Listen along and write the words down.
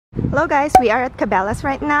Hello guys, we are at Cabela's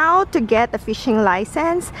right now to get a fishing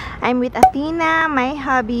license. I'm with Athena, my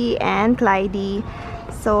hubby, and Clyde.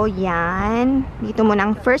 So yan, dito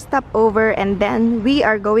muna ang first stop over and then we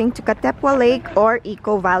are going to Katepwa Lake or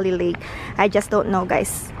Eco Valley Lake. I just don't know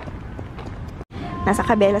guys. Nasa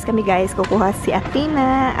Cabela's kami guys, kukuha si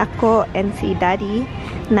Athena, ako, and si Daddy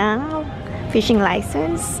ng fishing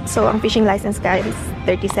license. So ang fishing license guys,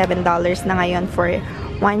 $37 na ngayon for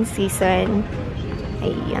 1 season.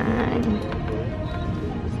 Ayan.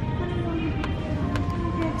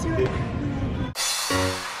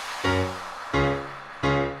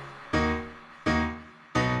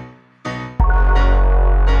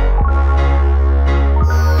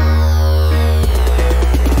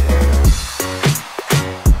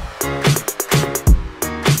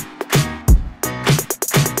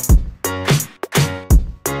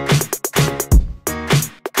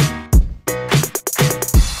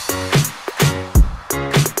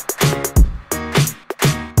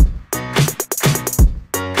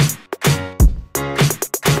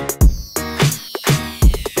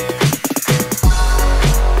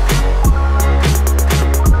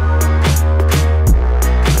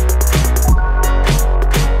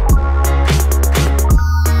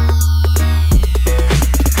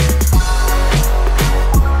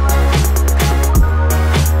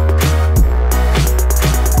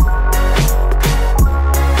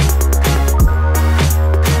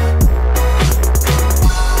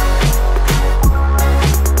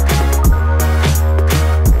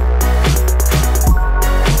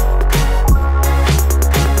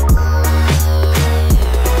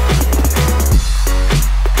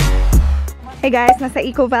 Hey guys, nasa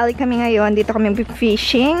Eco Valley kami ngayon. Dito kami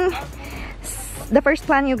fishing. The first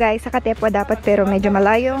plan you guys, sa Katepwa dapat pero medyo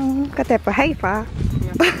malayong Katepwa. Haifa.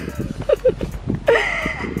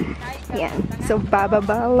 Yan. So,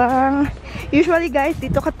 bababa lang. Usually guys,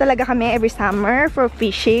 dito talaga kami every summer for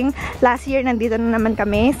fishing. Last year, nandito na naman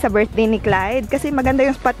kami sa birthday ni Clyde. Kasi maganda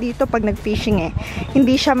yung spot dito pag nag-fishing eh.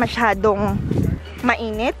 Hindi siya masyadong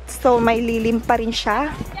mainit. So, may lilim pa rin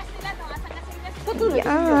siya.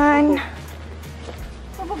 Yan.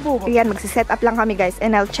 Ayan, magsiset up lang kami guys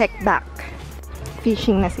and I'll check back.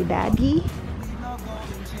 Fishing na si Daddy.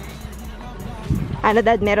 Ano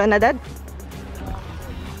dad? Meron na dad?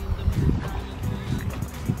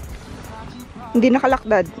 Hindi nakalak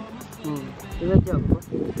dad.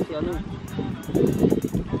 Kasi ano,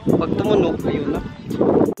 pag tumunog, ayun na.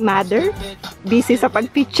 Mother, busy sa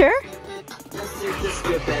pag-picture.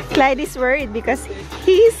 Clyde is worried because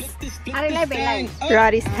his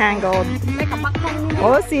rod is tangled.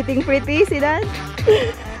 Oh, sitting pretty, si dad.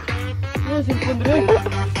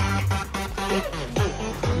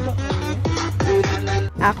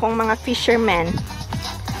 Akong mga fishermen.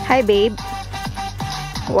 Hi babe.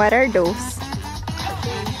 What are those?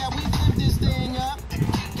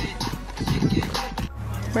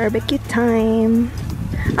 Barbecue time.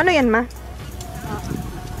 Ano yan ma?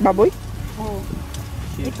 Baboy? Oh.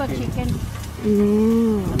 Ito chicken.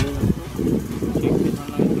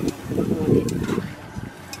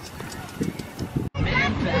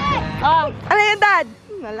 Oh. Ano yan dad?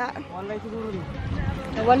 Wala. Walay siguro.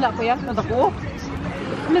 Nawala ko yan. Nadako?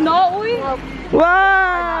 Ano na, uy?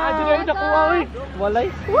 Wow! Adi na yun, nakuha, uy. Walay?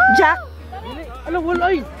 Jack! Alam,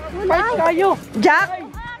 walay. Fight tayo. Jack!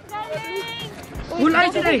 Walay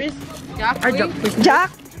sila eh. Ay, jackfish. Jack!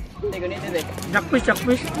 Jackfish,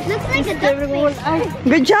 jackfish. Looks like a duckfish.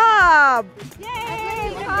 Good job!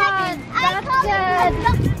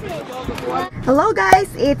 Hello guys,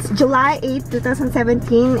 it's July 8,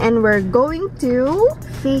 2017 and we're going to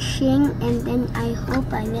Fishing, and then I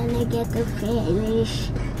hope I'm gonna get a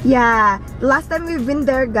fish. yeah, last time we've been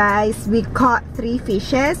there guys, we caught 3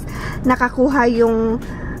 fishes. Nakakuha yung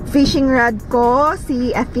fishing rod ko,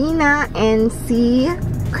 si Athena and si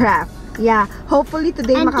Craft. Yeah, hopefully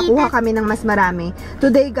today And makakuha kami ng mas marami.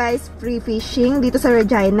 Today guys, free fishing dito sa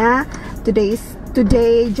Regina.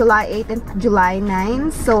 Today, July 8 and July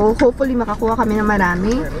 9. So, hopefully makakuha kami ng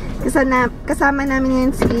marami. Kasama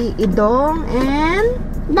namin ngayon si Idong and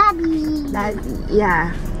Daddy.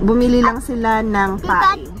 yeah. Bumili lang sila ng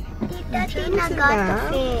pain. Tita Tina got the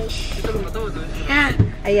fish.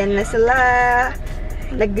 Ayan na sila.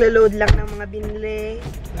 Naglo-load lang ng mga binili.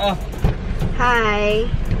 Oh.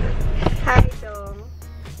 Hi. Hi, Dong.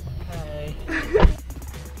 Hi.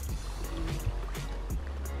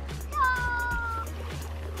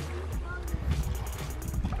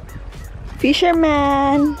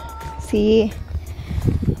 Fisherman. Si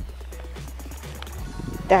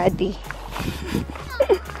Daddy.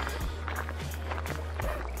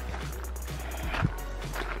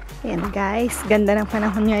 Ayan guys, ganda ng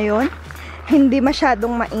panahon ngayon. hindi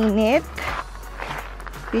masyadong mainit,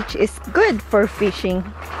 which is good for fishing,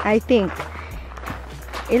 I think.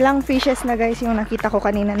 Ilang fishes na guys yung nakita ko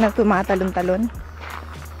kanina na tumatalon-talon.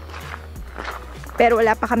 Pero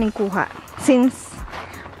wala pa kaming kuha. Since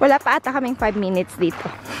wala pa ata kaming 5 minutes dito.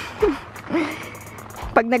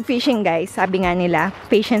 Pag nag-fishing guys, sabi nga nila,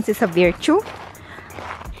 patience is a virtue.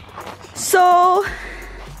 So,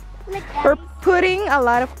 we're putting a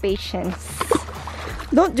lot of patience.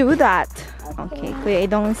 Don't do that. Okay, Kuya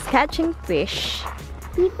Idong is catching fish.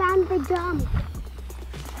 We found the drum.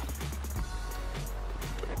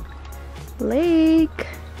 Lake.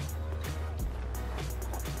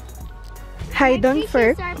 Hi, Don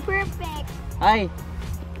Fur. Fishes are perfect. Hi.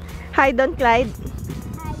 Hi, Don Clyde.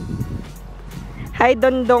 Hi,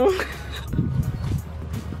 Don Dong.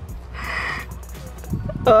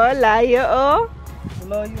 Oh, layo, oh.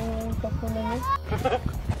 Wala yung tapo na niya.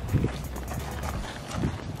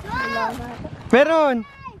 Meron!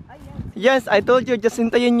 Yes, I told you, just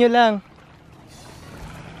hintayin nyo lang.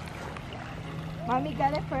 Mommy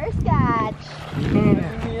got a first catch.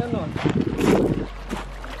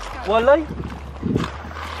 Walay!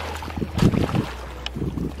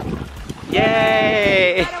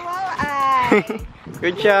 Yay! Got a walleye.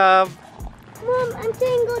 Good job! Mom, I'm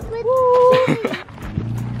tangled with.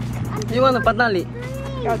 You wanna patali?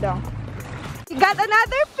 Go down. You got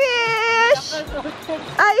another fish.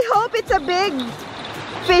 I hope it's a big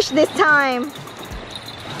fish this time.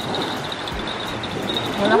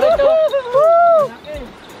 Malaki to! Woo!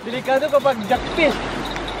 Delikado kapag jackfish.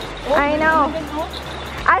 I know.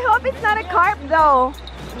 I hope it's not a carp though.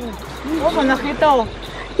 Oh, malaki to.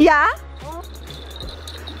 Yeah?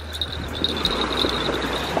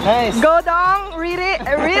 Nice. Go dong, reel it.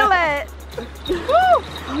 Woo!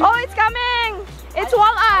 Oh, it's coming. It's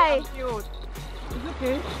walleye. Cute. It's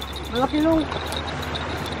okay. Malaki lang.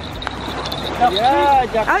 Yeah,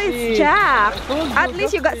 jackfish. Oh, it's Jack. At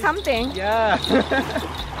least you got something. Yeah.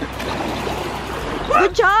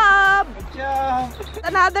 Good job. Good job.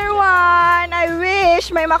 Another one. I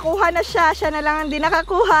wish may makuha na siya. Siya na lang hindi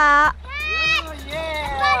nakakuha. Oh,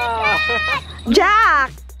 yeah.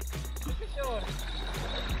 Jack.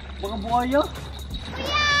 Mga buhaya?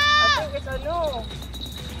 I think it's ano?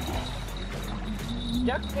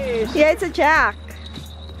 Jackfish. Yeah, it's a Jack.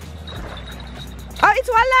 Oh, it's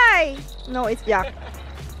walleye. No, it's Jack.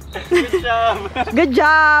 Good job. Good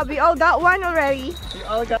job. We all got one already. You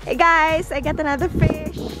all got. Hey guys, I got another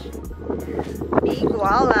fish. Big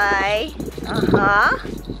walleye. Uh-huh.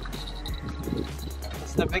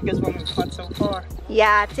 It's the biggest one we've caught so far.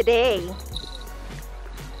 Yeah, today.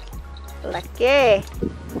 Lucky.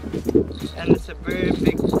 And it's a very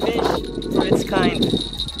big fish for its kind.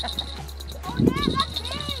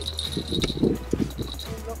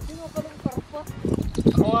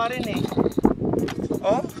 Ako nga rin eh.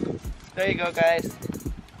 Oh, there you go guys.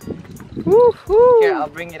 Woohoo! Here, I'll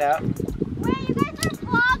bring it out. Wait, you guys are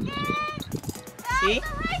vlogging? See?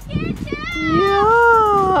 Right here too.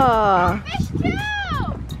 Yeah. Fish too.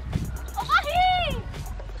 Okay.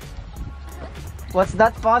 What's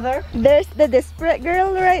that, father? There's the desperate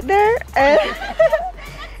girl right there.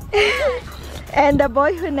 And the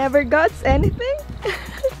boy who never got anything.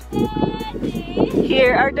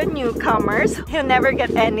 Here are the newcomers who never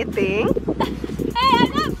get anything. Hey,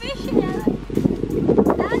 I'm not fishing yet.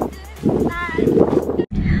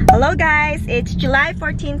 Hello guys, it's July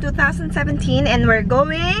 14, 2017 and we're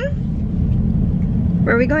going...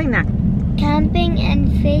 Where are we going now? Camping and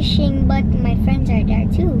fishing, but my friends are there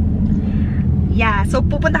too. Yeah, so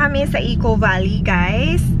pupunta kami sa Eco Valley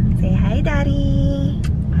guys. Say hi daddy!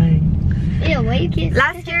 Hi. Ew, why you kiss?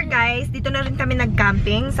 Last year guys, dito na rin kami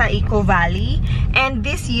nag-camping sa Eco Valley. And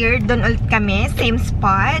this year, doon ulit kami, same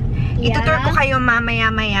spot. Yeah. Itutur ko kayo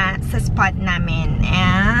mamaya-maya sa spot namin.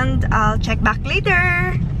 And I'll check back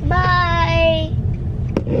later. Bye.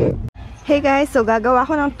 Hey guys, so gagawa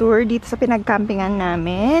ko ng tour dito sa pinag-campingan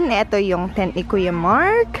namin. Ito yung tent ni Kuya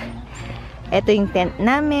Mark. Ito yung tent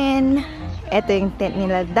namin. Ito yung tent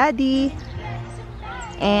nila Daddy.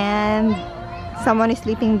 And someone is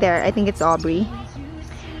sleeping there. I think it's Aubrey.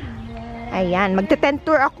 Ayan, magte-tent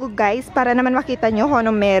tour ako guys para naman makita nyo kung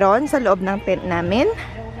anong meron sa loob ng tent namin.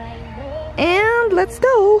 And let's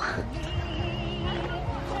go!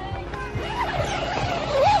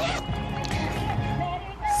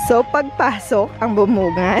 So pagpasok, ang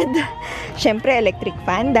bumungad. Syempre electric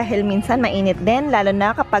fan dahil minsan mainit din, lalo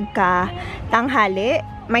na kapag tanghali.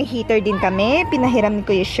 May heater din kami, pinahiram ni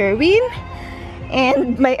Kuya Sherwin.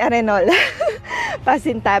 And may arenol.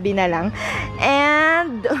 Pasintabi na lang.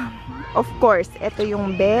 And of course, ito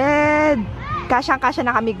yung bed. Kasyang-kasya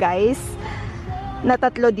na kami guys. na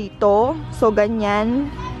 3 dito. So, ganyan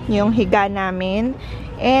yung higa namin.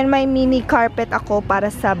 And may mini carpet ako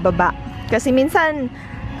para sa baba. Kasi minsan,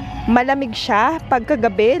 malamig siya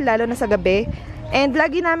pagkagabi, lalo na sa gabi. And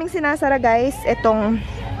lagi naming sinasara guys, itong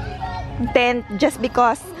tent just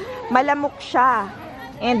because malamok siya.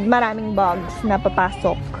 And maraming bugs na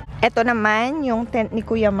papasok. Ito naman yung tent ni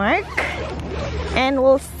Kuya Mark. And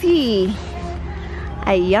we'll see.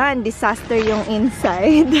 Ayan, disaster yung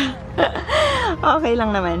inside. Okay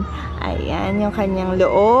lang naman. Ayan, yung kanyang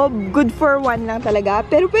loob. Good for 1 lang talaga.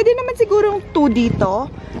 Pero pwede naman sigurong 2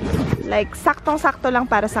 dito. Like, saktong-sakto lang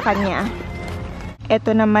para sa kanya.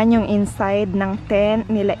 Ito naman yung inside ng tent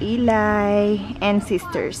nila Eli and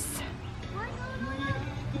sisters.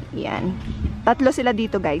 Yan. 3 sila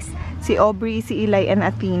dito guys. Si Aubrey, si Eli, and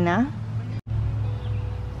Athena.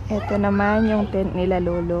 Ito naman yung tent nila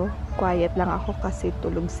Lolo. Quiet lang ako kasi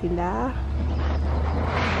tulog sila.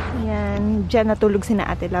 Yan. Diyan natulog si na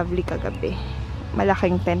Ate Lovely kagabi.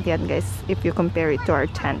 Malaking tent yan guys if you compare it to our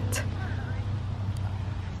tent.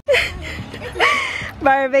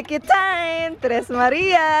 Barbecue time! Tres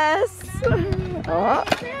Marias! Oh.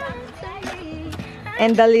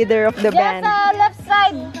 And the leader of the band. Left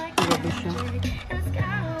side.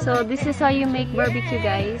 So this is how you make barbecue,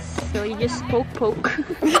 guys. So you just poke.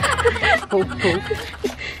 Poke.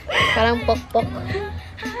 Parang pok.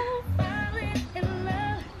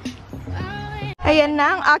 Ayan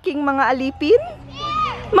na ang aking mga alipin.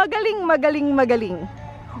 Magaling.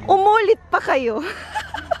 Umulit pa kayo.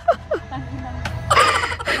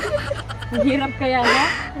 Hirap kaya na?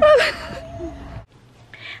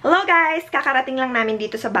 Hello guys! Kakarating lang namin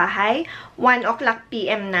dito sa bahay. 1 o'clock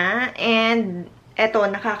PM na. And eto,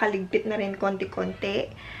 nakakaligpit na rin konti-konti.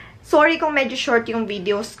 Sorry kung medyo short yung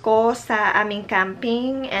videos ko sa aming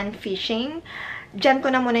camping and fishing. Diyan ko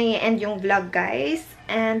na muna i-end yung vlog guys.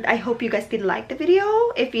 And I hope you guys did like the video.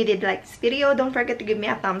 If you did like this video, don't forget to give me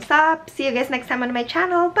a thumbs up. See you guys next time on my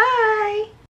channel. Bye!